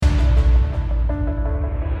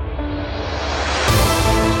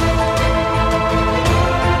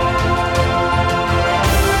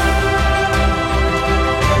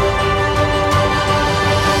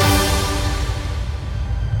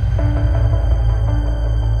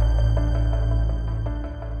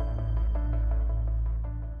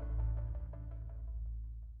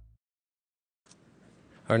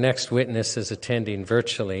Our next witness is attending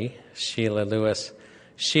virtually, Sheila Lewis.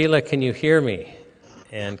 Sheila, can you hear me?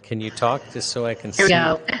 And can you talk just so I can see?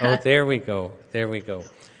 There we go. Oh, there we go. There we go.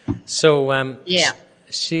 So, Yeah.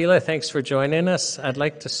 Sheila, thanks for joining us. I'd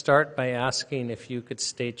like to start by asking if you could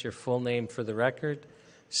state your full name for the record,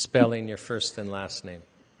 spelling your first and last name.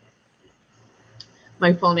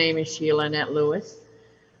 My full name is Sheila Annette Lewis,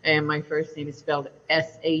 and my first name is spelled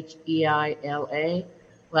Sheila,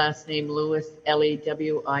 last name Lewis,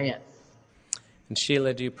 Lewis. And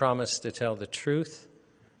Sheila, do you promise to tell the truth,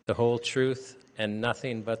 the whole truth, and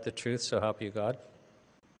nothing but the truth, so help you God?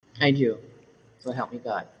 I do. So help me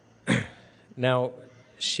God. Now,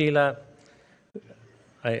 Sheila,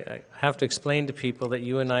 I have to explain to people that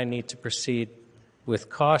you and I need to proceed with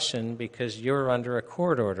caution because you're under a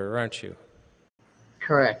court order, aren't you?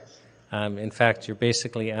 Correct. In fact, you're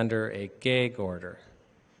basically under a gag order.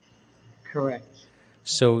 Correct.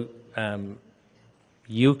 So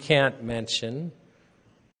you can't mention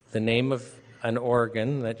the name of an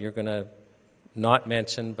organ that you're going to not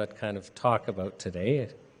mention but kind of talk about today.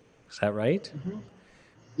 Is that right? Mm-hmm.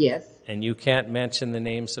 Yes. And you can't mention the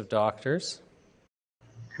names of doctors.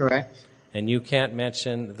 Correct. And you can't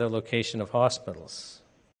mention the location of hospitals.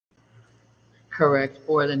 Correct.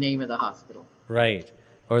 Or the name of the hospital. Right.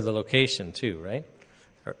 Or the location too, right?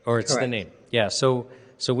 Or it's Correct. the name. Yeah, so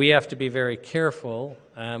we have to be very careful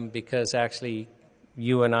because actually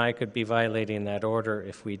you and I could be violating that order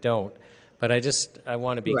if we don't. But I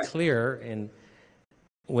want to be Correct. clear in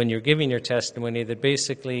when you're giving your testimony that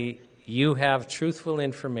basically you have truthful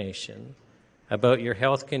information about your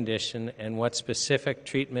health condition and what specific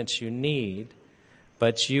treatments you need,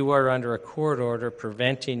 but you are under a court order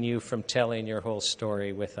preventing you from telling your whole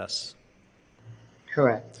story with us.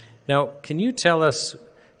 Correct. Now, can you tell us,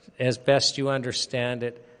 as best you understand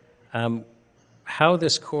it, how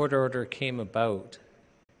this court order came about,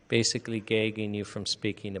 basically gagging you from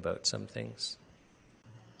speaking about some things?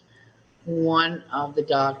 One of the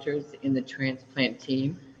doctors in the transplant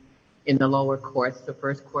team in the lower courts, the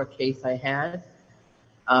first court case I had,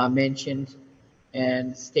 mentioned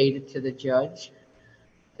and stated to the judge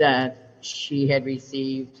that she had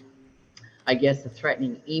received, I guess, a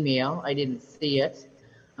threatening email. I didn't see it.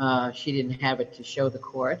 She didn't have it to show the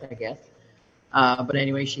court, I guess. But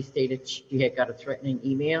anyway, she stated she had got a threatening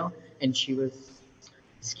email and she was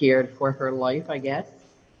scared for her life, I guess,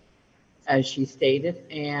 as she stated.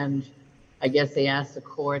 And I guess they asked the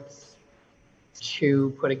courts to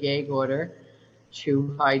put a gag order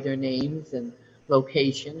to hide their names and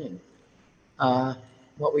location and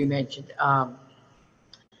what we mentioned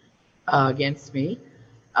against me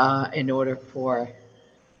in order to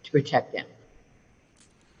protect them.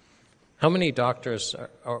 How many doctors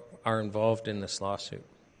are involved in this lawsuit?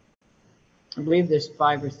 I believe there's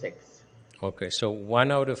 5 or 6. Okay, so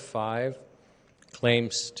 1 out of 5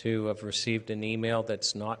 claims to have received an email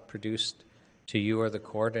that's not produced to you or the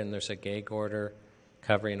court, and there's a gag order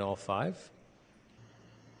covering all 5?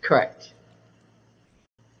 Correct.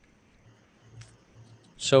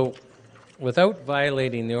 So, without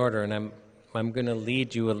violating the order, and I'm going to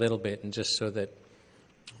lead you a little bit, and just so that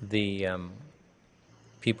the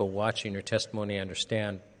people watching your testimony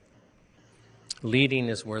understand, leading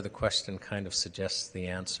is where the question kind of suggests the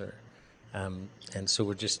answer. And so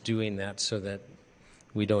we're just doing that so that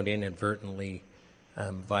we don't inadvertently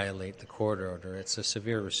violate the court order. It's a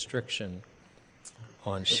severe restriction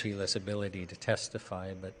on Sheila's ability to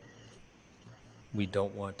testify, but we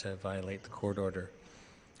don't want to violate the court order.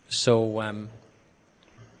 So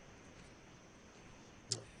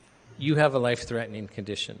you have a life-threatening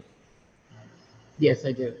condition. Yes,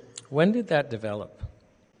 I do. When did that develop?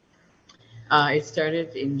 It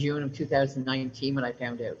started in June of 2019 when I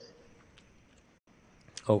found out.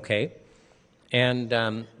 Okay.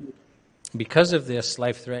 And because of this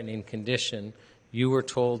life-threatening condition, you were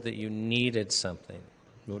told that you needed something.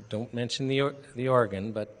 Well, don't mention the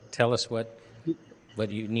organ, but tell us what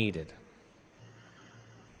you needed.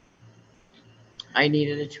 I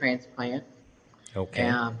needed a transplant.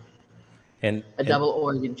 Okay. And a double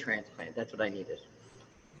organ transplant. That's what I needed.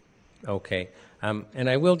 Okay. And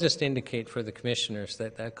I will just indicate for the commissioners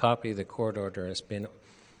that that copy of the court order has been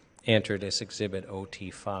entered as Exhibit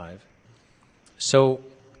OT5. So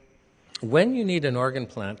when you need an organ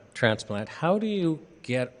transplant, how do you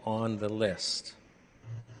get on the list?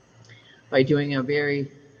 By doing a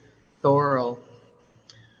very thorough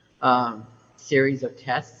series of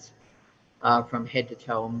tests from head to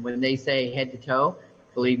toe. And when they say head to toe,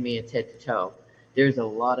 believe me, it's head to toe. There's a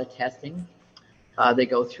lot of testing. They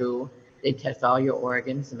go through, they test all your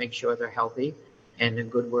organs to make sure they're healthy and in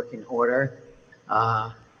good working order.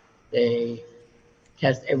 They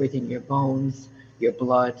test everything, your bones, your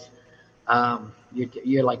blood,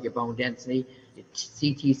 your like your bone density, your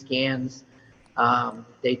CT scans.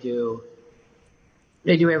 They do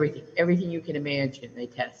everything you can imagine. They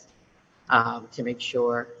test to make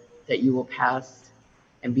sure that you will pass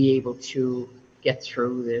and be able to get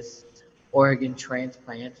through this organ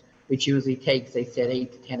transplant, which usually takes, they said,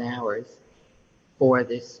 8 to 10 hours for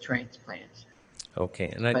this transplant. Okay,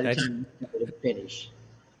 and By the time you finish.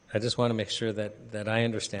 I just want to make sure that I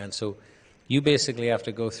understand. So you basically have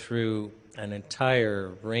to go through an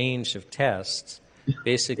entire range of tests,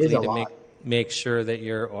 basically There's a to lot. make sure that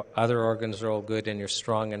your other organs are all good and you're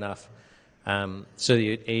strong enough, so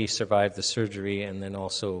that you survive the surgery, and then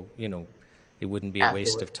also it wouldn't be a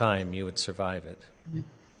waste of time. You would survive it.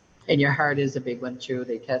 And your heart is a big one too.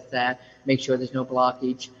 They test that, make sure there's no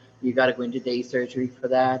blockage. You got to go into day surgery for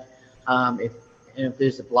that. If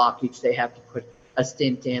there's a blockage, they have to put a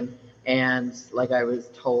stint in. And like I was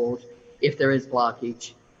told, if there is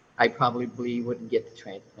blockage, I probably wouldn't get the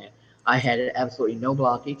transplant. I had absolutely no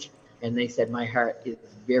blockage, and they said my heart is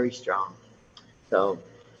very strong. So,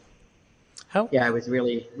 yeah, I was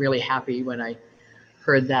really, really happy when I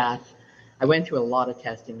heard that. I went through a lot of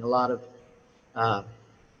testing, I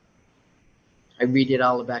redid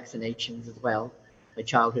all the vaccinations as well, my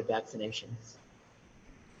childhood vaccinations.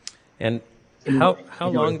 And how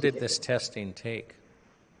long did this testing take?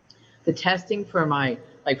 The testing for my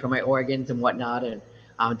organs and whatnot, and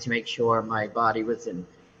to make sure my body was in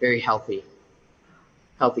very healthy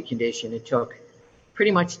condition. It took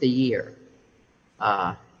pretty much the year.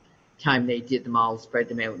 Time they did them all, spread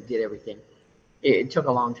them out, and did everything. It took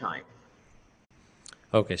a long time.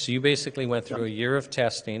 Okay, so you basically went through a year of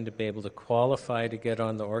testing to be able to qualify to get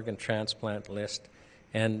on the organ transplant list,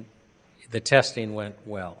 and the testing went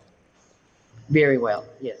well. Very well,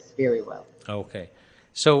 yes, very well. Okay.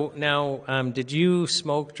 So now, did you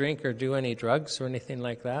smoke, drink, or do any drugs or anything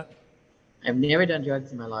like that? I've never done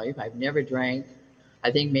drugs in my life. I've never drank.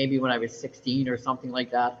 I think maybe when I was 16 or something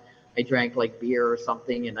like that, I drank like beer or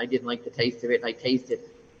something, and I didn't like the taste of it, and I tasted.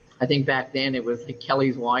 I think back then it was like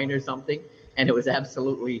Kelly's wine or something, and it was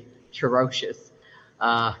absolutely ferocious.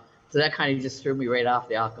 So that kind of just threw me right off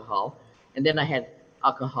the alcohol. And then I had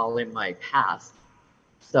alcohol in my past,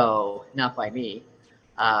 so not by me,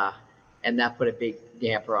 and that put a big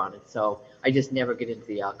damper on it. So I just never get into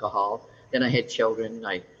the alcohol. Then I had children.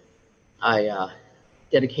 I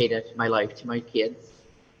dedicated my life to my kids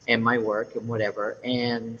and my work and whatever.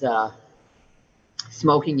 And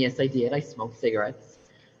smoking, yes, I did. I smoked cigarettes,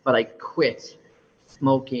 but I quit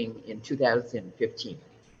smoking in 2015.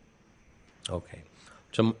 Okay.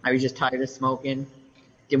 So I was just tired of smoking,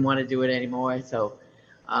 didn't want to do it anymore, so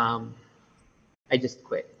I just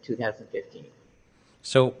quit 2015.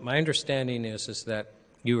 So my understanding is that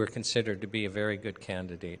you were considered to be a very good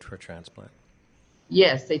candidate for transplant.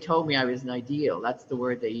 Yes, they told me I was an ideal. That's the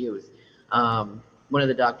word they used. One of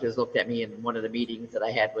the doctors looked at me in one of the meetings that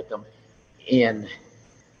I had with them, and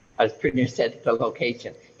I was pretty near said the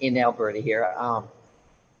location in Alberta here.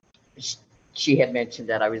 She had mentioned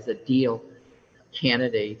that I was a deal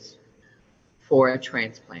candidate for a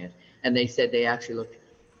transplant, and they said they actually looked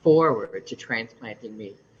forward to transplanting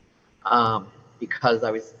me because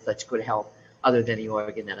I was in such good health, other than the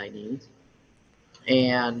organ that I need.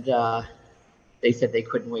 And they said they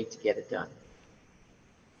couldn't wait to get it done.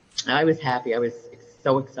 I was happy. I was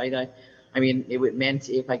so excited. I mean, it meant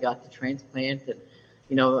if I got the transplant, and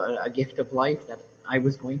a gift of life, that I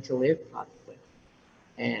was going to live possibly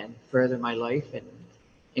and further my life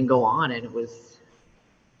and go on. And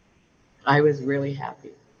I was really happy.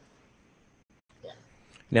 Yeah.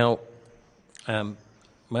 Now,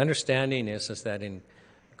 my understanding is that in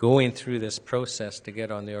going through this process to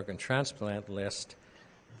get on the organ transplant list,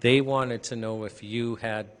 they wanted to know if you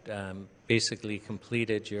had basically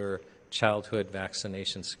completed your childhood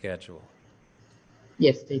vaccination schedule.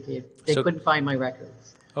 Yes, they did. They couldn't find my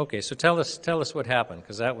records. Okay, so tell us what happened,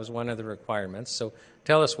 because that was one of the requirements. So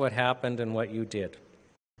tell us what happened and what you did.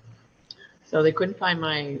 So they couldn't find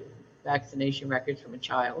my vaccination records from a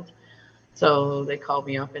child. So they called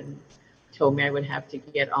me up and told me I would have to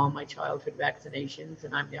get all my childhood vaccinations.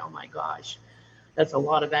 And I'm, oh my gosh, that's a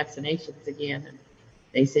lot of vaccinations again. And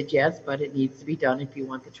they said, yes, but it needs to be done if you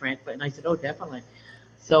want the transplant. And I said, oh, definitely.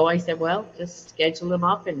 So I said, well, just schedule them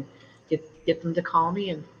up and get them to call me,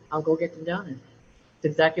 and I'll go get them done. And it's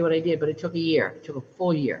exactly what I did, but it took a year. It took a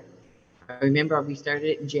full year. I remember we started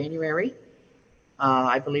it in January.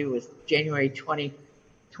 I believe it was January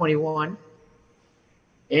 2021.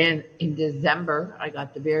 And in December, I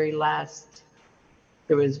got the very last.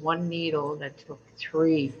 There was one needle that took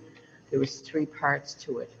three. There was 3 parts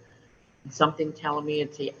to it. something telling me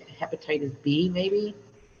it's a hepatitis B, maybe,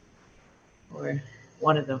 or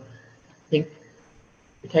one of them. I think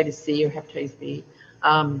hepatitis C or hepatitis B.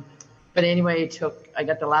 But anyway, I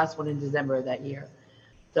got the last one in December of that year.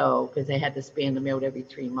 So, because they had to span them out every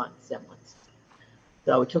 3 months, 7 months.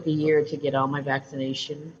 So it took a year to get all my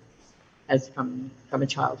vaccination as from a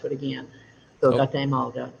childhood again. So I got them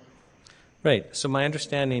all done. Right. So my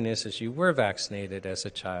understanding is you were vaccinated as a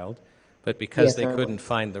child, but because Yes, they I couldn't was.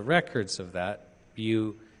 find the records of that,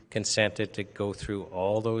 you consented to go through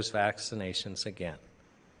all those vaccinations again.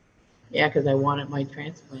 Yeah, because I wanted my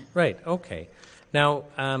transplant. Right. Okay. Now,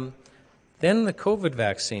 then the COVID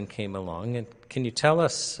vaccine came along, and can you tell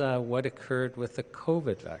us what occurred with the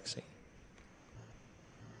COVID vaccine?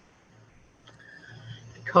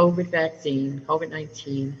 The COVID vaccine,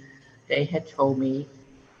 COVID-19, they had told me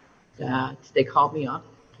that they called me up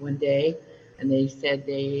one day and they said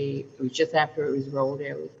it was just after it was rolled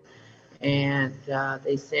out, and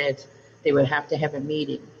they said they would have to have a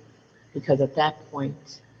meeting because at that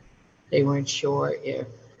point they weren't sure if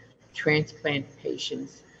transplant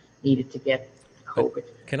patients needed to get But COVID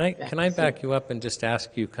can I vaccine. back you up and just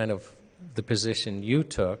ask you kind of the position you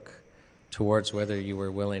took towards whether you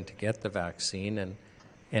were willing to get the vaccine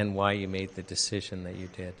and why you made the decision that you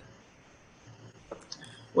did?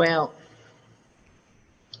 Well,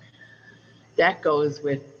 that goes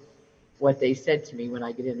with what they said to me when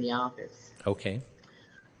I get in the office. Okay.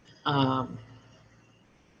 Um,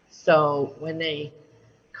 so when they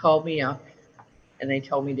called me up and they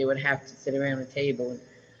told me they would have to sit around a table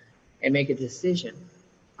and make a decision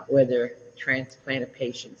whether transplanted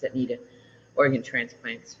patients that needed organ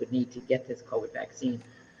transplants would need to get this COVID vaccine.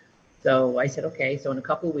 So I said, okay. So in a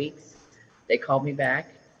couple of weeks, they called me back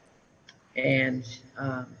and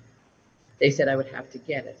they said I would have to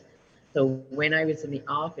get it. So when I was in the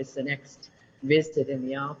office, the next visit in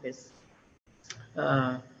the office,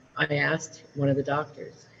 I asked one of the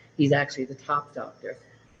doctors. He's actually the top doctor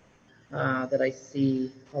that I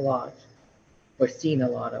see a lot or seen a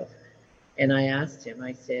lot of. And I asked him,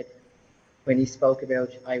 I said, when he spoke about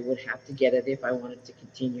I would have to get it if I wanted to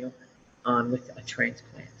continue on with a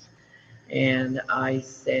transplant. And I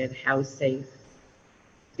said, how safe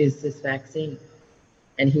is this vaccine?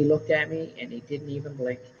 And he looked at me and he didn't even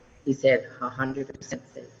blink. He said, 100%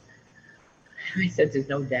 safe. I said, there's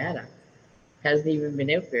no data. Hasn't even been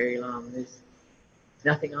out very long. There's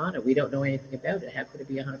nothing on it. We don't know anything about it. How could it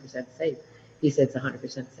be 100% safe? He said, it's 100%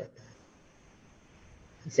 safe.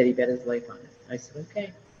 He said he bet his life on it. I said,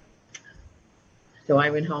 okay. So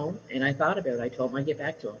I went home and I thought about it. I told him I'd get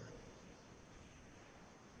back to him.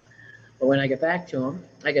 But when I got back to him,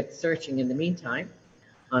 I got searching in the meantime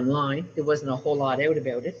online. There wasn't a whole lot out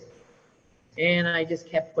about it. And I just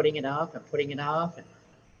kept putting it off and putting it off.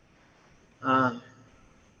 And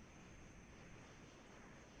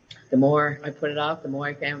the more I put it off, the more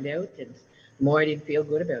I found out, and the more I didn't feel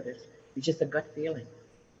good about it. It was just a gut feeling,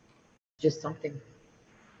 just something.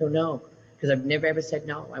 I don't know, because I've never ever said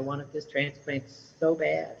no. I wanted this transplant so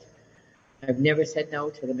bad. I've never said no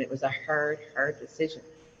to them. It was a hard, hard decision.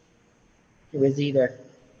 It was either,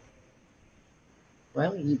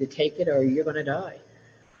 well, you either take it or you're going to die.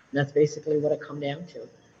 And that's basically what it come down to.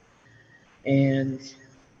 And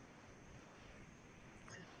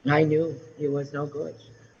I knew it was no good.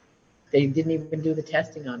 They didn't even do the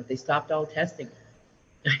testing on it. They stopped all testing.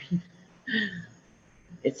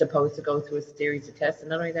 It's supposed to go through a series of tests. And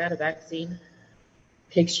not only that, a vaccine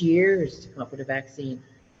takes years to come up with a vaccine,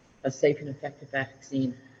 a safe and effective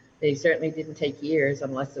vaccine. They certainly didn't take years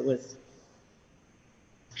unless it was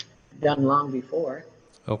done long before.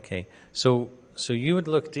 Okay. So you had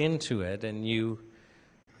looked into it, and you,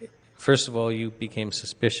 first of all, you became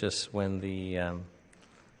suspicious when the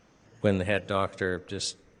head doctor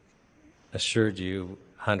just assured you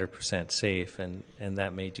 100% safe, and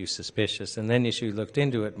that made you suspicious. And then as you looked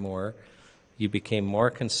into it more, you became more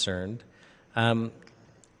concerned.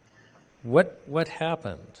 What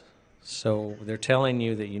happened? So they're telling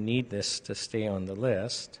you that you need this to stay on the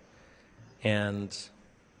list, and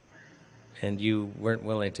you weren't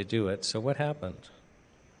willing to do it. So what happened?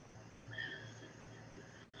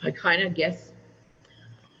 I kind of guess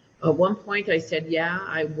at one point I said, yeah,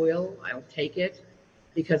 I will. I'll take it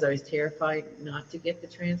because I was terrified not to get the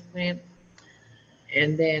transplant.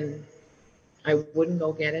 And then I wouldn't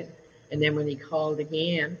go get it. And then when he called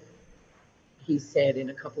again, he said, in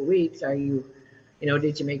a couple of weeks, are you,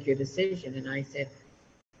 did you make your decision? And I said,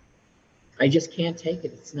 I just can't take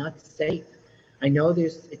it. It's not safe. I know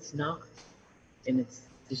it's not. And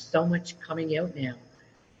there's so much coming out now.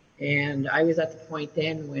 And I was at the point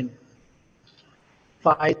then when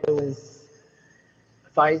Pfizer was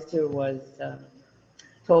Pfizer was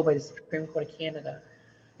told by the Supreme Court of Canada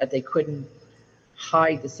that they couldn't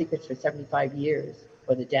hide the secrets for 75 years,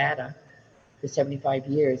 or the data for 75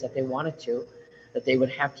 years that they wanted to, that they would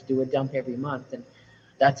have to do a dump every month. And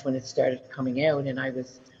that's when it started coming out, and I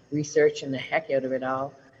was researching the heck out of it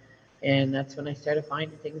all. And that's when I started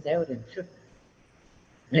finding things out. And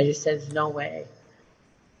I just said, there's no way.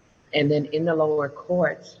 And then in the lower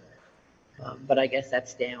courts, but I guess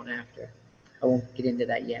that's down after. I won't get into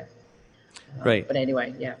that yet. Right. But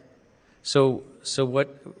anyway, yeah. So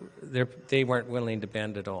what? They weren't willing to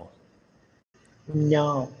bend at all.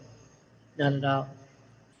 No, not at all.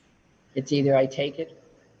 It's either I take it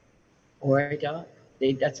or I die.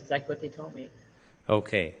 That's exactly what they told me.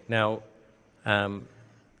 Okay. Now,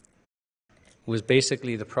 was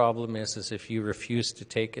basically the problem is if you refused to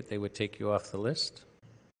take it, they would take you off the list?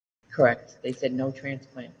 Correct. They said no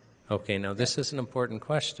transplant. Okay. Now, this is an important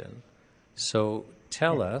question. So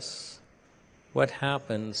tell us, what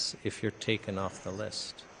happens if you're taken off the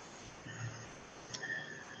list?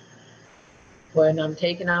 When I'm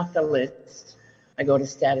taken off the list, I go to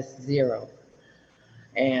status 0.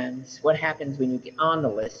 And what happens when you get on the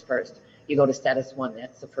list first? You go to status 1.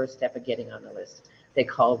 That's the first step of getting on the list. They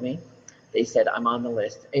called me. They said, I'm on the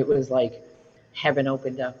list. It was like heaven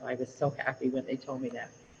opened up. I was so happy when they told me that.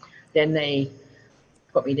 Then they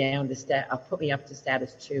put me down to put me up to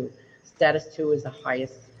status 2. Status 2 is the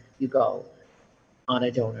highest you go on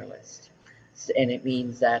a donor list. And it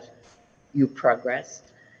means that you progressed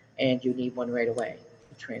and you need one right away,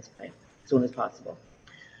 a transplant, as soon as possible.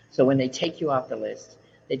 So when they take you off the list,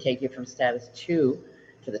 they take you from status 2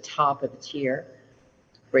 to the top of the tier,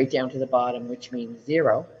 right down to the bottom, which means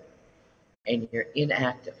 0, and you're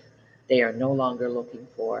inactive. They are no longer looking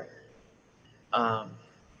for an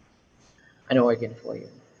organ for you.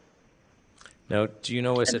 Now, do you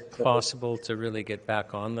know, is it possible to really get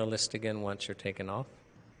back on the list again once you're taken off?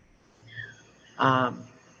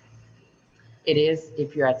 It is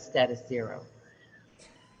if you're at status 0,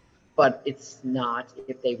 but it's not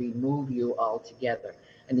if they remove you altogether.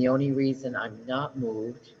 And the only reason I'm not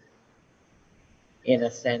moved, in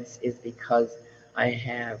a sense, is because I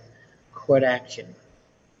have court action,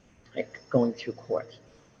 like going through court.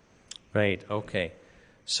 Right, okay.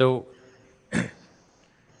 So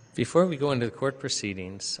before we go into the court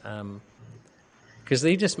proceedings, because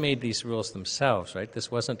they just made these rules themselves, right? This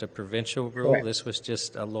wasn't a provincial rule. Correct. This was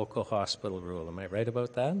just a local hospital rule. Am I right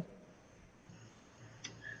about that?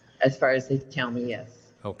 As far as they tell me, yes.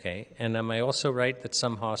 Okay. And am I also right that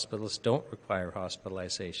some hospitals don't require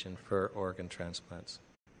hospitalization for organ transplants?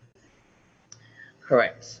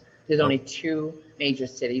 Correct. There's only 2 major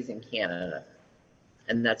cities in Canada,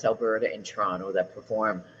 and that's Alberta and Toronto, that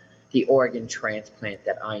perform the organ transplant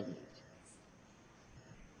that I need.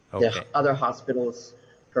 Okay. The other hospitals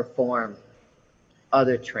perform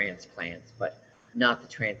other transplants, but not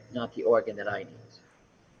the organ that I need.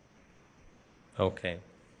 Okay.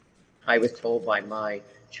 I was told by my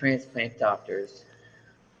transplant doctors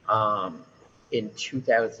in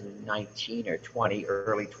 2019 or 20,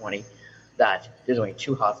 early 20, that there's only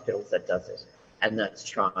 2 hospitals that does it, and that's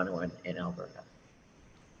Toronto and Alberta.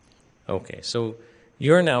 Okay. So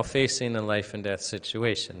you're now facing a life and death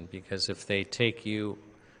situation, because if they take you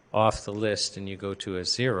off the list and you go to a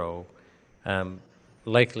 0,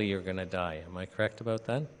 likely you're going to die. Am I correct about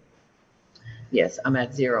that? Yes, I'm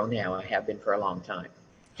at 0 now. I have been for a long time,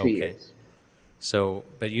 2 years. So,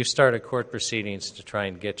 but you started court proceedings to try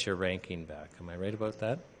and get your ranking back. Am I right about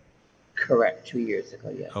that? Correct, 2 years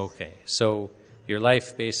ago, yes. Okay. So your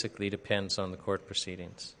life basically depends on the court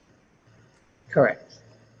proceedings. Correct.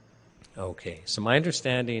 Okay. So my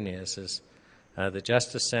understanding is the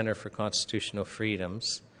Justice Center for Constitutional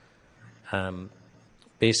Freedoms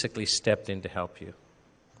basically stepped in to help you.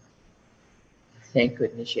 Thank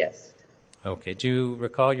goodness, yes. Okay. Do you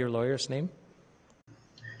recall your lawyer's name?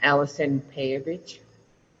 Allison Payovich.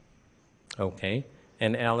 Okay.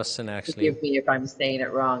 And Allison actually... Forgive me if I'm saying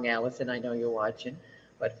it wrong, Allison. I know you're watching,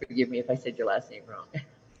 but forgive me if I said your last name wrong.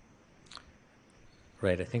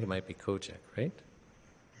 Right. I think it might be Kojak, right?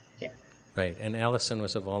 Yeah. Right. And Allison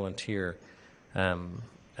was a volunteer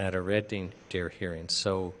at a Red Deer hearing.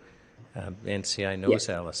 So NCI knows Yes.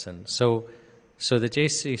 Allison. So the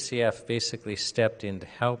JCCF basically stepped in to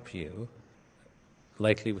help you,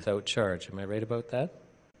 likely without charge. Am I right about that?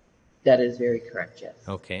 That is very correct, yes.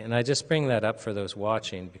 Okay. And I just bring that up for those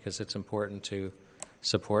watching because it's important to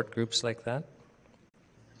support groups like that.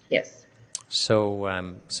 Yes.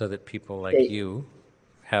 So so that people like you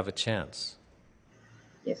have a chance.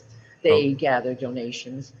 Yes. They gather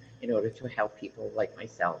donations in order to help people like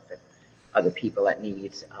myself and other people that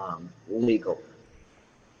need legal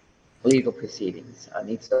legal proceedings,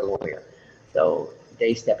 needs a lawyer. So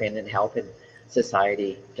they step in and help, and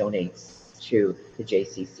society donates to the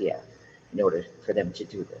JCCF in order for them to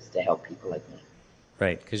do this, to help people like me.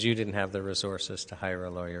 Right, because you didn't have the resources to hire a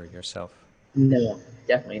lawyer yourself. No,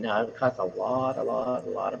 definitely not. It costs a lot of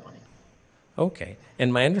money. Okay.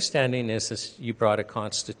 And my understanding is this, you brought a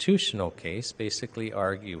constitutional case, basically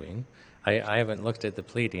arguing. I haven't looked at the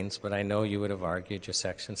pleadings, but I know you would have argued your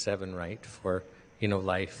Section 7 right for,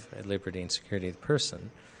 life, liberty, and security of the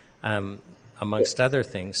person, amongst other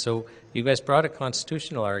things. So you guys brought a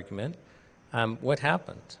constitutional argument. What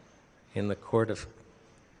happened in the court of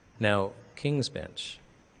now King's Bench?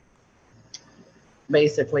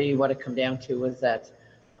 Basically, what it come down to was that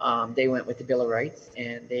they went with the Bill of Rights,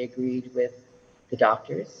 and they agreed with the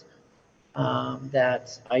doctors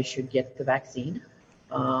that I should get the vaccine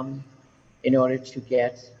in order to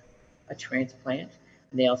get a transplant.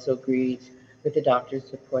 And they also agreed with the doctors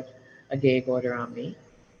to put a gag order on me,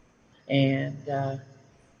 and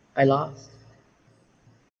I lost.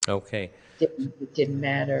 Okay. It didn't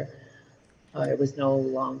matter. It was no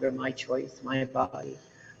longer my choice, my body.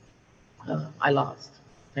 I lost,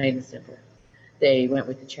 plain and simple. They went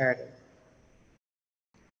with the charter.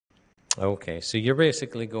 Okay, so you're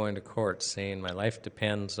basically going to court saying my life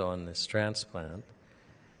depends on this transplant,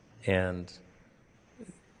 and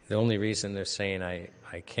the only reason they're saying I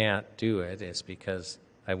can't do it is because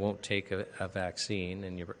I won't take a vaccine,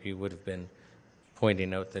 and you would have been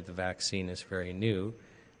pointing out that the vaccine is very new,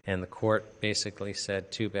 and the court basically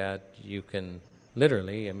said, too bad, you can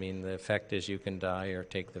literally, the effect is you can die or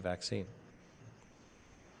take the vaccine.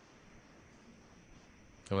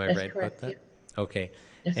 Am I That's right correct, about that? yeah. Okay.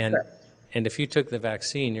 That's correct. And if you took the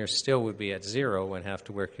vaccine, you still would be at zero and have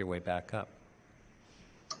to work your way back up.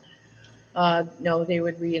 No, they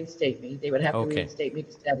would reinstate me. They would have to Okay. reinstate me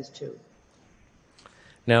to status 2.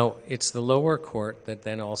 Now, it's the lower court that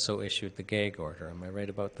then also issued the gag order. Am I right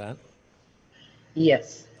about that?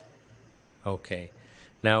 Yes. Okay.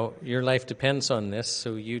 Now, your life depends on this,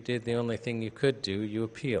 so you did the only thing you could do. You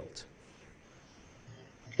appealed.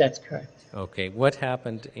 That's correct. Okay. What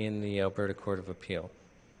happened in the Alberta Court of Appeal?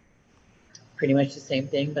 Pretty much the same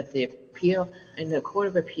thing, but the appeal, in the Court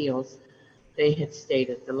of Appeals, they had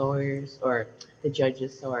stated, the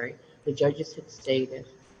judges had stated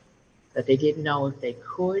that they didn't know if they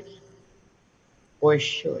could or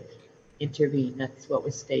should intervene. That's what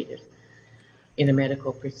was stated in a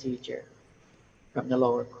medical procedure from the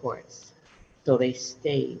lower courts. So they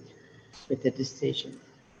stayed with the decision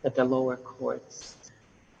that the lower courts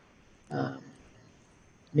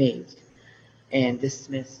made and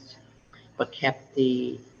dismissed, but kept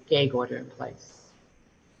the gag order in place.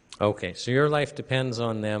 Okay, so your life depends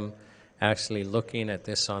on them actually looking at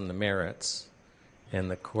this on the merits, and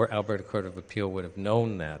the Alberta Court of Appeal would have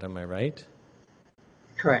known that. Am I right?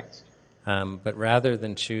 Correct. But rather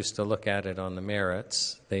than choose to look at it on the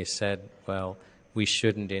merits, they said, well, we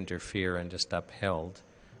shouldn't interfere, and just upheld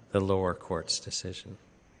the lower court's decision.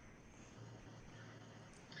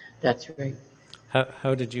 That's right.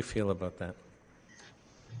 How did you feel about that?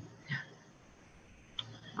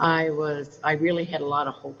 I really had a lot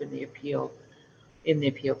of hope in the appeal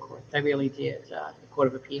courts. I really did. The Court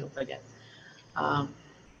of Appeals, I guess.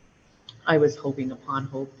 I was hoping upon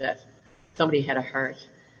hope that somebody had a heart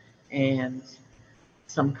and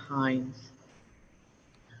some kind,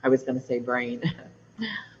 I was going to say brain,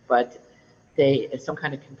 but some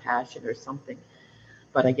kind of compassion or something,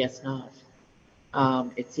 but I guess not.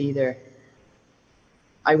 It's either,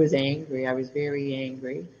 I was angry, I was very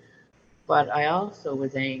angry, but I also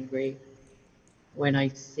was angry when I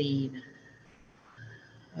seen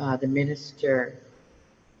the Minister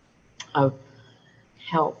of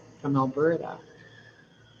Health from Alberta,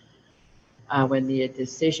 when the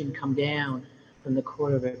decision come down from the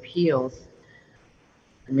Court of Appeals,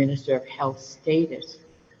 the Minister of Health stated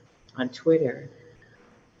on Twitter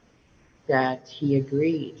that he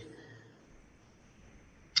agreed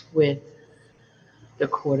with the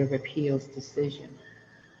Court of Appeals decision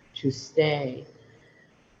to stay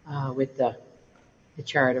with the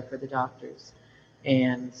charter for the doctors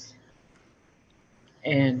and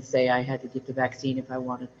say I had to get the vaccine if I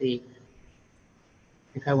wanted the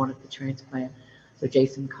transplant. So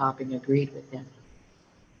Jason Copping agreed with him.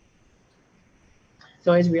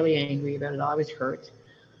 So I was really angry about it all. I was hurt.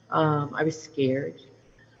 I was scared.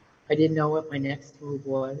 I didn't know what my next move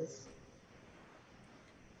was.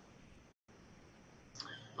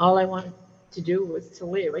 All I wanted to do was to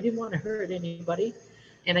live. I didn't want to hurt anybody,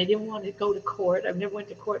 and I didn't want to go to court. I've never went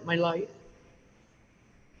to court in my life.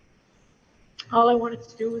 All I wanted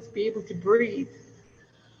to do was be able to breathe.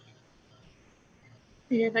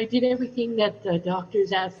 And I did everything that the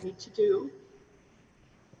doctors asked me to do.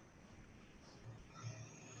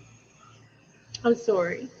 I'm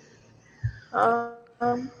sorry.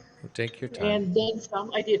 Um, Take your time. and then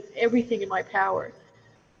some. I did everything in my power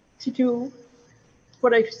to do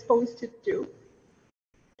what I was supposed to do.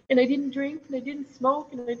 And I didn't drink, and I didn't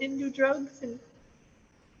smoke, and I didn't do drugs, and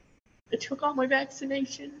I took all my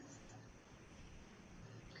vaccinations.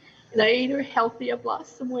 And I ate her healthy. I've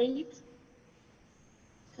lost some weight.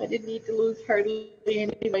 I didn't need to lose hardly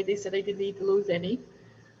any. They said I didn't need to lose any.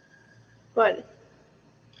 But,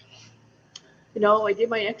 I did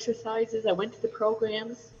my exercises. I went to the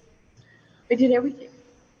programs. I did everything.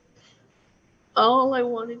 All I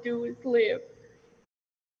want to do is live.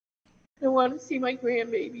 I want to see my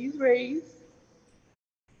grandbabies raised.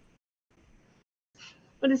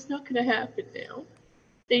 But it's not going to happen now.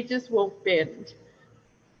 They just won't bend.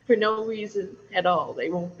 For no reason at all. They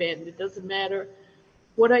won't bend. It doesn't matter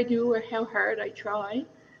what I do or how hard I try,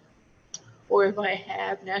 or if I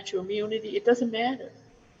have natural immunity. It doesn't matter.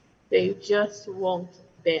 They just won't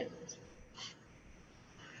bend.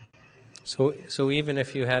 So even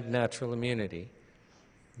if you had natural immunity,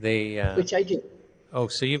 they Which I do. oh,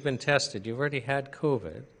 so you've been tested. You've already had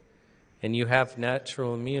COVID, and you have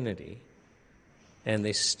natural immunity, and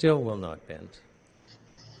they still will not bend.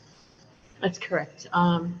 That's correct.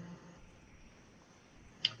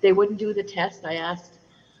 They wouldn't do the test. I asked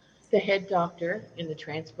the head doctor in the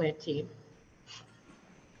transplant team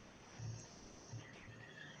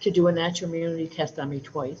to do a natural immunity test on me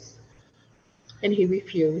twice. And he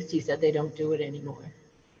refused. He said they don't do it anymore.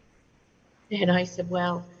 And I said,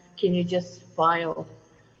 well, can you just file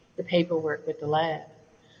the paperwork with the lab,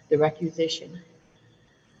 the requisition?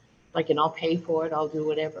 And I'll pay for it. I'll do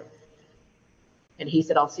whatever. And he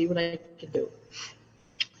said, I'll see what I can do.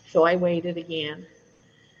 So I waited again.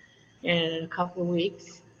 And in a couple of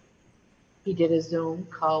weeks, he did a Zoom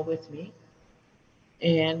call with me.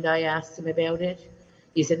 And I asked him about it.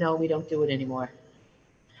 He said, no, we don't do it anymore.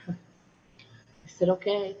 I said,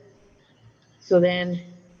 okay. So then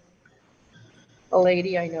a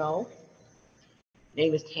lady I know,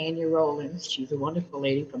 name is Tanya Rowlands. She's a wonderful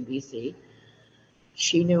lady from BC.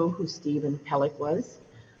 She knew who Stephen Pellick was.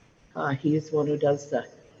 He's the one who does the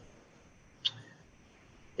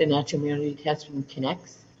natural immunity test from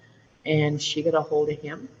Connects. And she got a hold of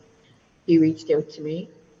him. He reached out to me.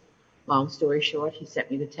 Long story short, he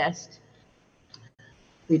sent me the test.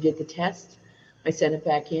 We did the test. I sent it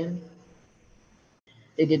back in.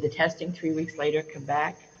 They did the testing 3 weeks later, come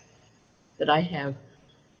back that I have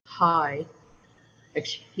high,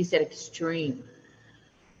 he said extreme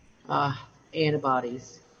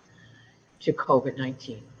antibodies to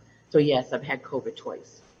COVID-19. So yes, I've had COVID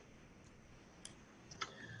twice.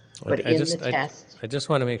 But I just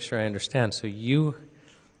want to make sure I understand. So you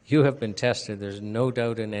have been tested. There's no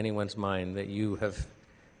doubt in anyone's mind that you have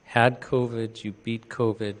had COVID, you beat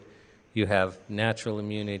COVID, you have natural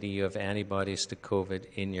immunity, you have antibodies to COVID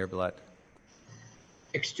in your blood.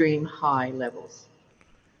 Extreme high levels.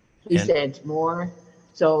 He said more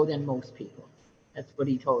so than most people. That's what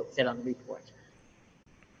he said on the report.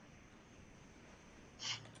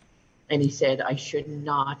 And he said I should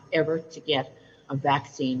not ever to get a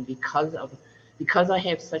vaccine because I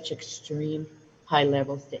have such extreme high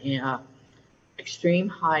levels of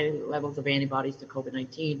antibodies to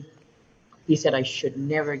COVID-19. He said I should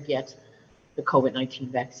never get the COVID-19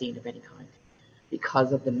 vaccine of any kind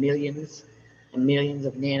because of the millions and millions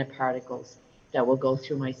of nanoparticles that will go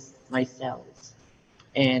through my cells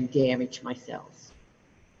and damage my cells.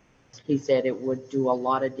 He said it would do a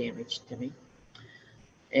lot of damage to me.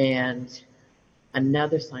 And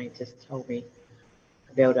another scientist told me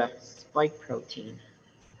about a spike protein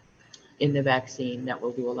in the vaccine that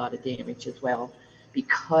will do a lot of damage as well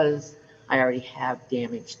because I already have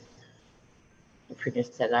damaged. The pretty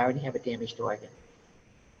much said I already have a damaged organ.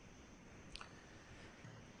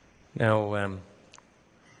 Now,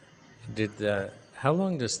 how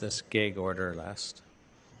long does this gag order last?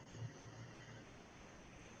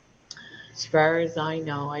 As far as I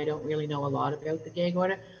know, I don't really know a lot about the gag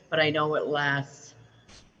order, but I know it lasts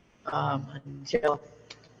until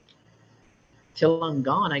I'm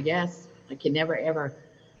gone, I guess. I can never, ever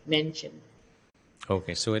mention.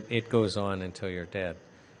 Okay, so it goes on until you're dead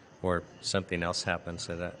or something else happens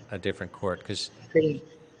at a different court because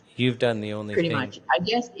you've done the only thing. Pretty much. I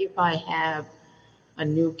guess if I have a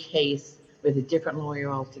new case with a different lawyer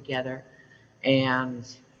altogether and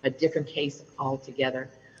a different case altogether,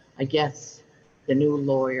 I guess the new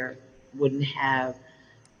lawyer wouldn't have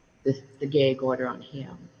the gag order on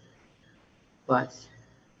him. But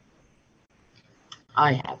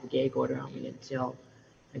I have the gag order on me until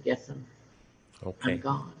I guess I'm Okay.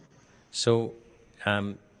 gone. So,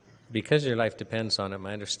 because your life depends on it,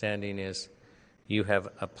 my understanding is you have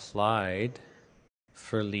applied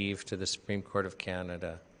for leave to the Supreme Court of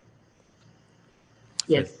Canada.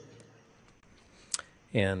 Yes,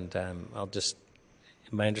 And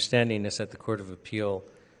my understanding is that the Court of Appeal,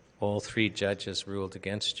 all 3 judges ruled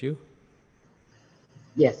against you.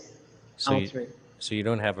 yes, So all you, three. so you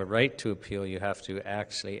don't have a right to appeal. You have to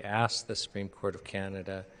actually ask the Supreme Court of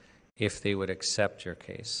Canada if they would accept your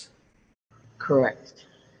case. Correct.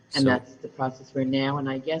 And So, that's the process we're now. And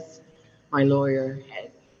I guess my lawyer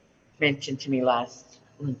had mentioned to me last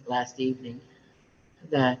evening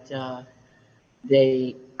that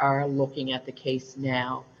they are looking at the case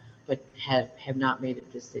now, but have not made a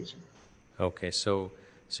decision. okay, so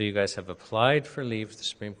you guys have applied for leave to the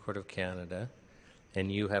Supreme Court of Canada,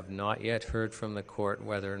 and you have not yet heard from the court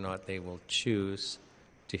whether or not they will choose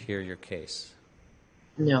to hear your case.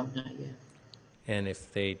 No, not yet. And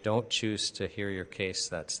if they don't choose to hear your case,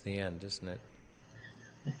 that's the end, isn't it?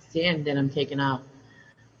 That's the end. Then I'm taking off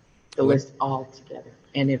the What? list altogether.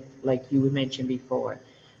 And if, like you mentioned before,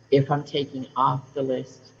 if I'm taking off the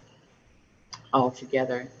list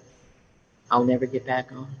altogether, I'll never get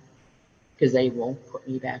back on because they won't put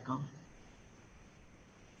me back on.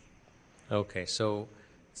 Okay, so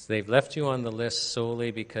they've left you on the list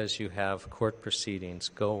solely because you have court proceedings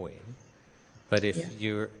going. But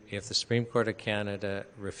Yeah. if the Supreme Court of Canada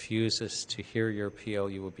refuses to hear your appeal,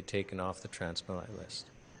 you will be taken off the transplant list.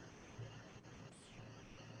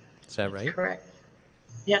 Is that right? Correct.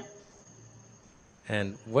 Yeah.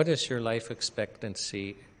 And what is your life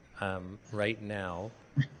expectancy right now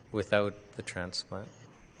without the transplant?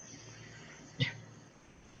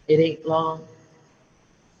 It ain't long.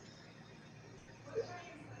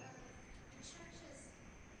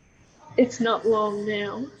 It's not long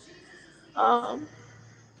now. Um,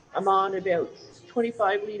 I'm on about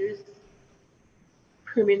 25 liters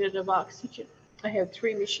per minute of oxygen. I have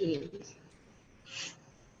 3 machines,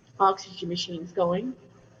 oxygen machines going.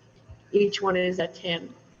 Each one is at 10.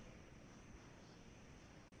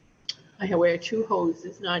 I wear 2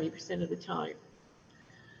 hoses 90% of the time.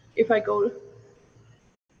 If I go to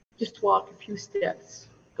just walk a few steps,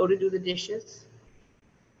 go to do the dishes,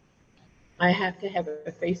 I have to have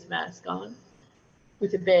a face mask on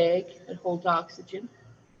with a bag that holds oxygen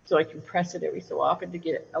so I can press it every so often to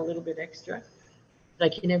get a little bit extra. I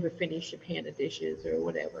can never finish a pan of dishes or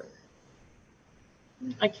whatever.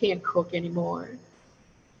 I can't cook anymore.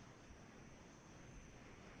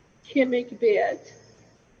 Can't make a bed.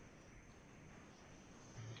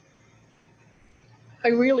 I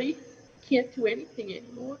really can't do anything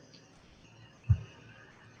anymore.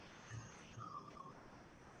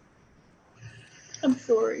 I'm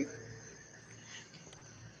sorry.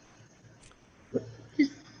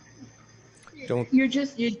 Don't You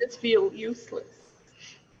just feel useless.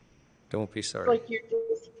 don't be It's sorry. like you're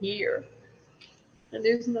just here and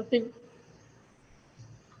there's nothing.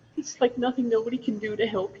 It's like nothing nobody can do to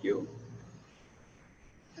help you.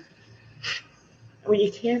 When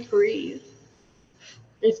you can't breathe,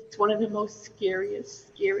 it's one of the most scariest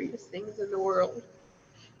things in the world.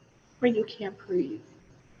 When you can't breathe.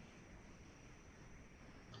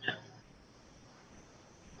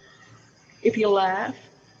 If you laugh,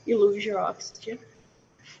 you lose your oxygen.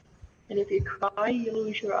 And if you cry, you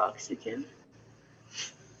lose your oxygen.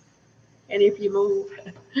 And if you move,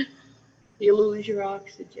 you lose your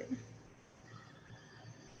oxygen.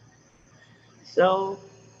 So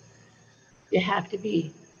you have to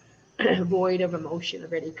be void of emotion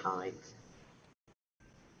of any kind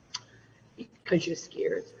because you're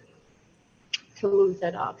scared to lose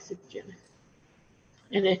that oxygen.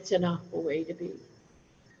 And it's an awful way to be.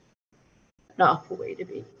 An awful way to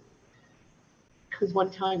be. Because one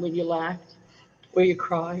time when you laughed, or you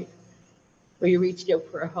cried, or you reached out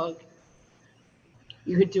for a hug,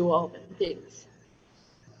 you could do all the things.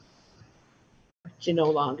 But you no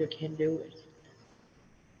longer can do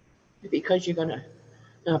it. Because you're going to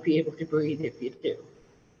not be able to breathe if you do.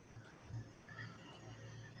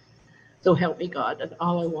 So help me God, that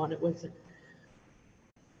all I wanted was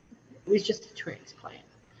just a transplant.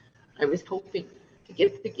 I was hoping to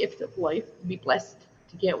get the gift of life, be blessed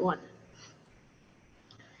to get one.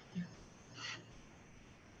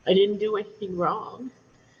 I didn't do anything wrong.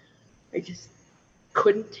 I just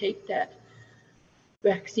couldn't take that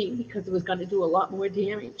vaccine because it was going to do a lot more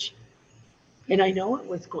damage. And I know it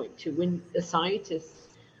was going to when the scientists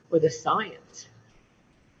or the science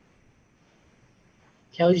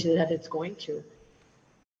tells you that it's going to.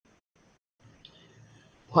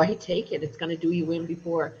 Why take it? It's going to do you in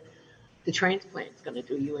before the transplant's going to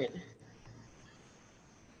do you in.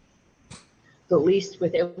 But at least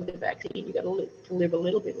without the vaccine, you got to live a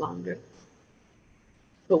little bit longer.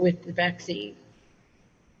 But with the vaccine,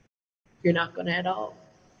 you're not going to at all.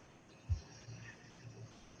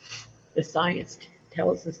 The science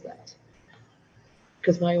tells us that.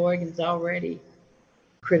 Because my organ's already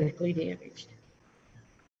critically damaged.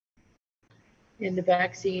 And the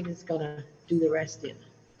vaccine is going to do the rest in.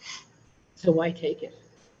 So why take it?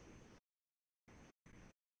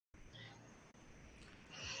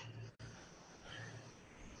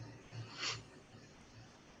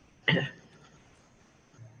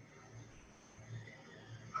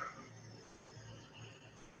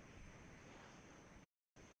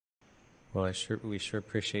 Well, we sure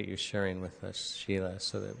appreciate you sharing with us, Sheila,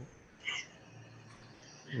 so that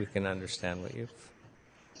we can understand what you've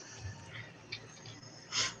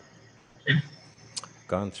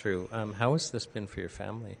gone through. How has this been for your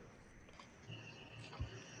family?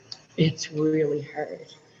 It's really hard.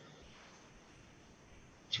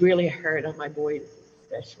 It's really hard on my boys,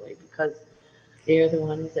 especially because they're the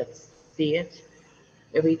ones that see it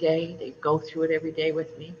every day. They go through it every day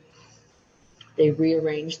with me. They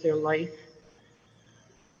rearrange their life.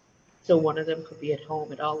 So one of them could be at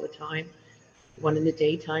home at all the time, one in the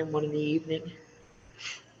daytime, one in the evening.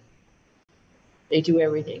 They do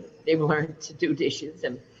everything. They've learned to do dishes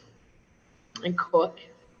and cook,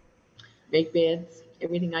 make beds,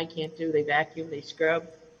 everything I can't do. They vacuum, they scrub.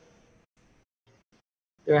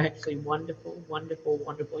 They're actually wonderful, wonderful,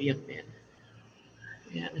 wonderful young men.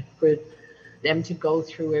 And for them to go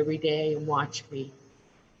through every day and watch me,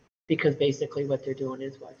 because basically what they're doing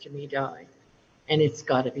is watching me die. And it's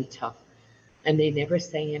got to be tough. And they never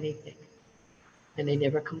say anything. And they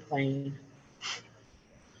never complain.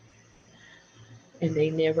 And they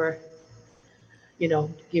never,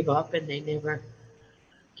 give up, and they never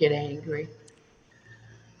get angry.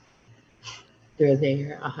 They're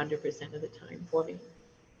there 100% of the time for me.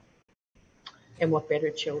 And what better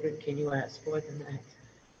children can you ask for than that?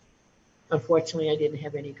 Unfortunately, I didn't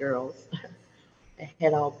have any girls. I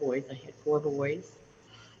had all boys. I had 4 boys.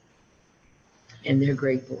 And they're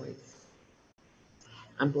great boys.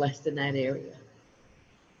 I'm blessed in that area.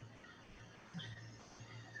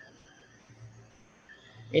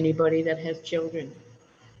 Anybody that has children,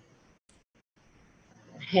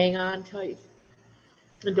 hang on tight.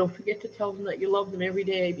 And don't forget to tell them that you love them every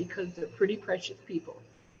day, because they're pretty precious people.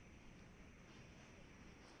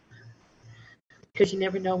 Because you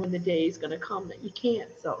never know when the day is going to come that you can't.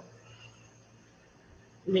 So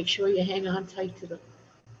make sure you hang on tight to them.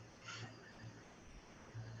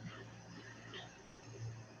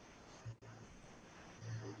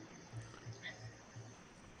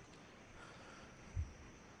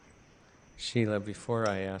 Sheila, before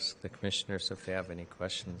I ask the commissioners if they have any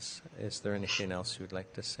questions, is there anything else you'd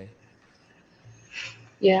like to say?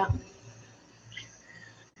 Yeah.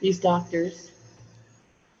 These doctors,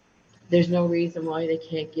 there's no reason why they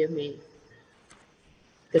can't give me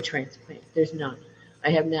the transplant. There's none. I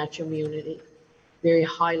have natural immunity, very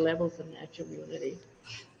high levels of natural immunity.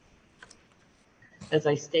 As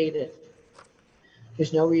I stated,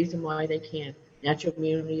 there's no reason why they can't. Natural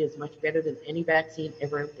immunity is much better than any vaccine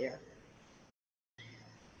ever out there.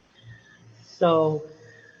 So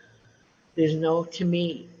there's no, to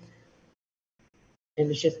me,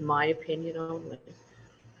 and it's just my opinion only,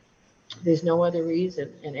 there's no other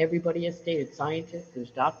reason. And everybody has stated, scientists,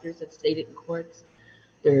 there's doctors that stated in courts,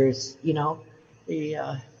 there's,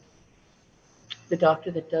 the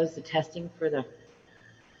doctor that does the testing for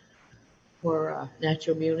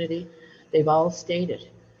natural immunity, they've all stated,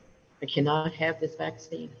 I cannot have this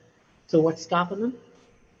vaccine. So what's stopping them?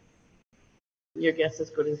 Your guess is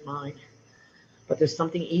as good as mine. But there's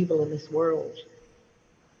something evil in this world,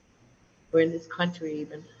 or in this country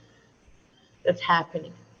even, that's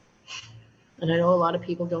happening. And I know a lot of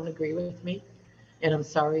people don't agree with me, and I'm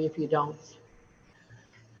sorry if you don't.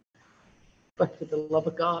 But for the love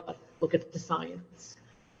of God, look at the science.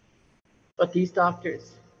 But these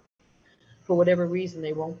doctors, for whatever reason,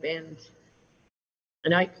 they won't bend.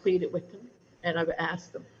 And I pleaded with them, and I've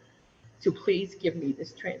asked them to please give me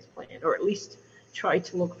this transplant, or at least try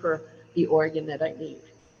to look for the organ that I need.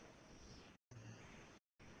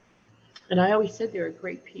 And I always said they were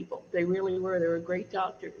great people. They really were. They were great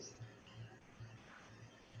doctors.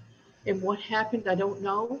 And what happened, I don't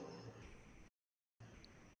know,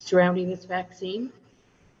 surrounding this vaccine.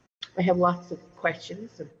 I have lots of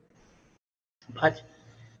questions, but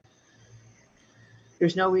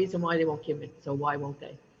there's no reason why they won't give it, so why won't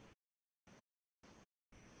they?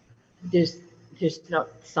 There's no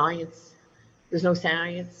science. There's no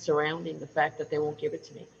science surrounding the fact that they won't give it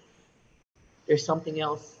to me. There's something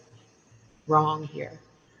else wrong here.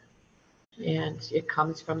 And it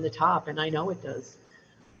comes from the top, and I know it does.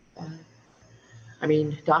 I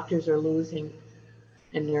mean, doctors are losing,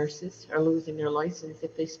 and nurses are losing their license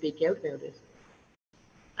if they speak out about it.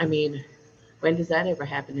 I mean, when does that ever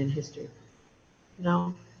happen in history?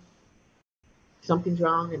 No. Something's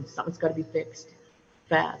wrong and something's got to be fixed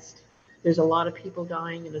fast. There's a lot of people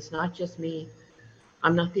dying, and it's not just me.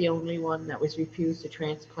 I'm not the only one that was refused a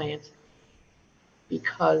transplant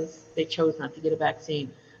because they chose not to get a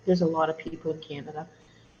vaccine. There's a lot of people in Canada,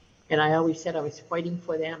 and I always said I was fighting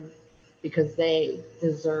for them because they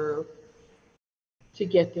deserve to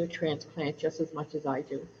get their transplant just as much as I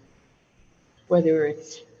do. Whether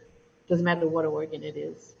it's, doesn't matter what organ it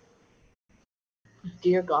is.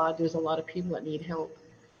 Dear God, there's a lot of people that need help.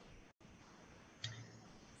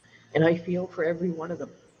 And I feel for every one of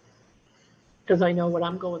them. Because I know what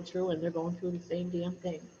I'm going through, and they're going through the same damn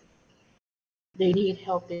thing. They need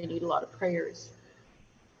help. They need a lot of prayers.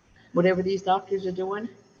 Whatever these doctors are doing,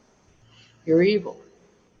 you're evil.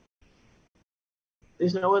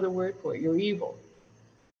 There's no other word for it. You're evil.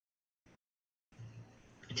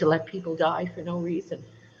 To let people die for no reason.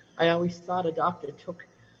 I always thought a doctor took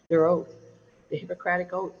their oath, the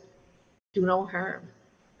Hippocratic oath, do no harm.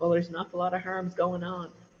 Well, there's an awful lot of harms going on.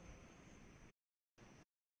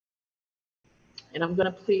 And I'm going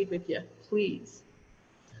to plead with you, please.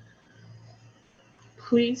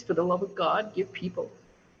 Please, for the love of God, give people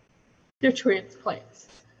their transplants.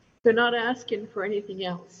 They're not asking for anything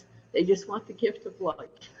else. They just want the gift of life.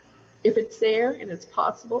 If it's there and it's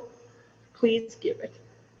possible, please give it.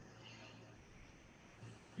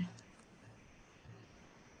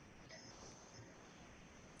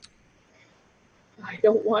 I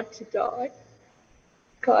don't want to die.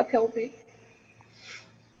 God help me.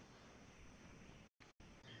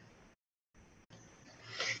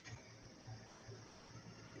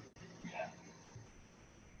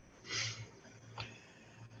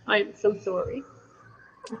 I am so sorry.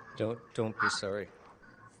 Don't be sorry.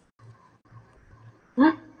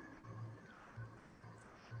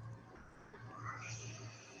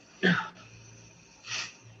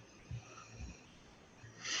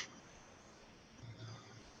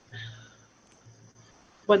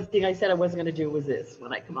 One thing I said I wasn't going to do was this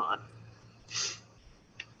when I come on.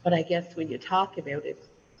 But I guess when you talk about it,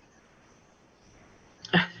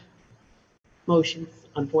 emotions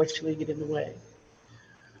unfortunately get in the way.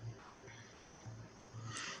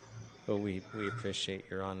 Well, we appreciate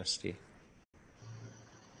your honesty.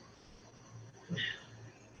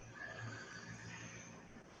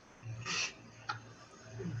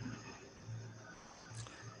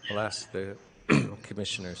 I'll ask the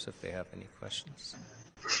commissioners if they have any questions.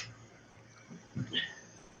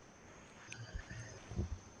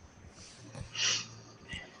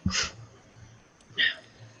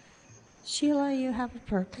 Sheila, you have a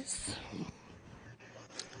purpose.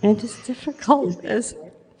 And as difficult as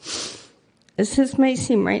this may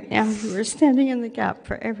seem right now, you are standing in the gap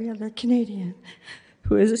for every other Canadian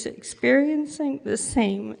who is experiencing the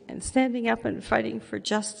same and standing up and fighting for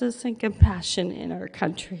justice and compassion in our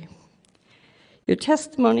country. Your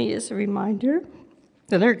testimony is a reminder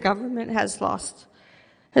that our government has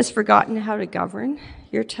forgotten how to govern.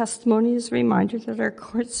 Your testimony is a reminder that our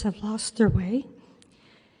courts have lost their way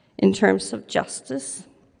in terms of justice.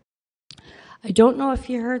 I don't know if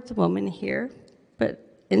you heard the woman here, but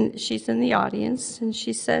she's in the audience, and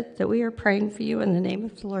she said that we are praying for you in the name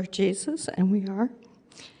of the Lord Jesus, and we are.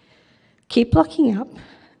 Keep looking up.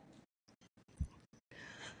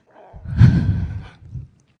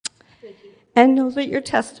 And know that your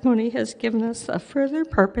testimony has given us a further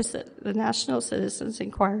purpose at the National Citizens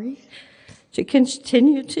Inquiry to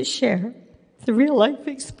continue to share the real-life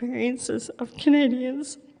experiences of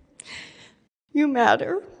Canadians. You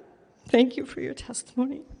matter. Thank you for your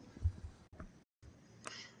testimony.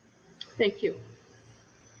 Thank you.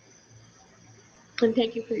 And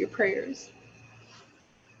thank you for your prayers.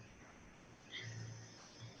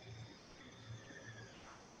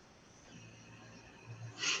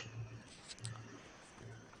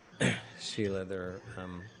 Sheila, there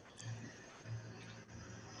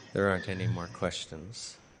aren't any more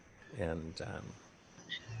questions, and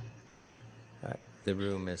the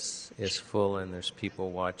room is full, and there's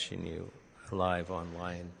people watching you live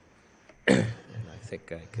online. And I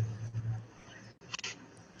think I could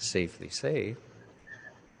safely say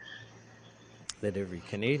that every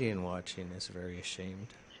Canadian watching is very ashamed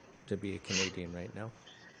to be a Canadian right now.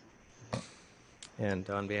 And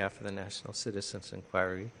on behalf of the National Citizens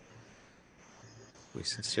Inquiry, we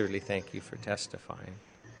sincerely thank you for testifying,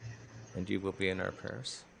 and you will be in our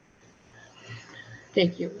prayers.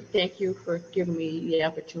 Thank you. Thank you for giving me the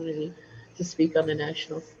opportunity to speak on the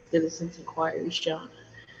National Citizens Inquiry, Sean.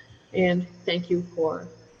 And thank you for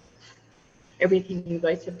everything you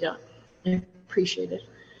guys have done. I appreciate it.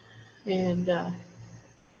 And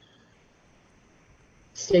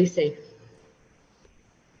stay safe.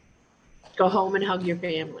 Go home and hug your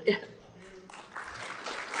family.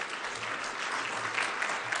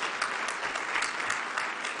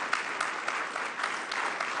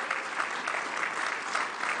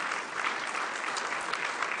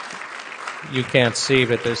 You can't see,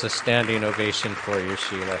 but there's a standing ovation for you,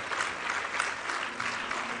 Sheila.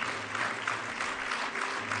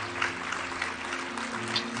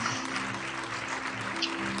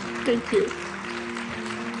 Thank you.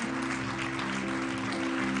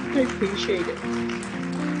 I appreciate it.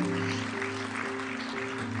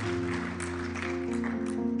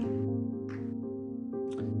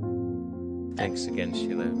 Thanks again,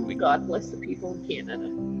 Sheila. God bless the people of Canada.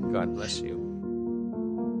 God bless you.